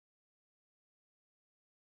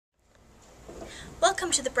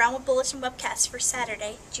Welcome to the Brownwood Bulletin webcast for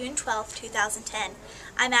Saturday, June 12, 2010.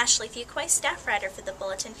 I'm Ashley Fuquay, staff writer for the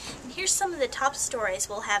Bulletin, and here's some of the top stories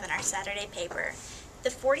we'll have in our Saturday paper.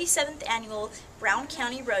 The 47th annual Brown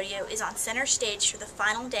County Rodeo is on center stage for the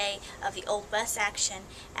final day of the Old West action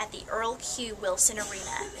at the Earl Q. Wilson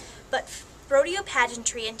Arena. But rodeo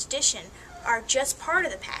pageantry and tradition are just part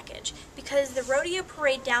of the package, because the rodeo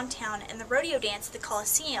parade downtown and the rodeo dance at the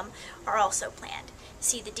Coliseum are also planned.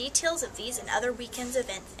 See the details of these and other weekend's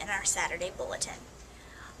events in our Saturday bulletin.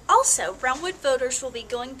 Also, Brownwood voters will be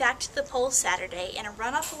going back to the polls Saturday in a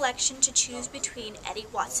runoff election to choose between Eddie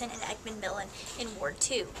Watson and Edmund Millen in Ward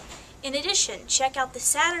 2. In addition, check out the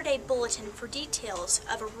Saturday bulletin for details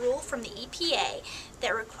of a rule from the EPA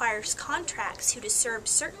that requires contracts who disturb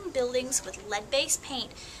certain buildings with lead-based paint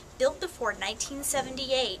built before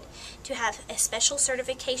 1978 to have a special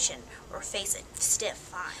certification or face a stiff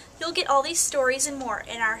fine. You'll get all these stories and more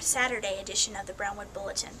in our Saturday edition of the Brownwood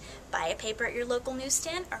Bulletin. Buy a paper at your local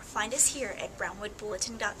newsstand or find us here at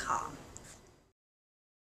brownwoodbulletin.com.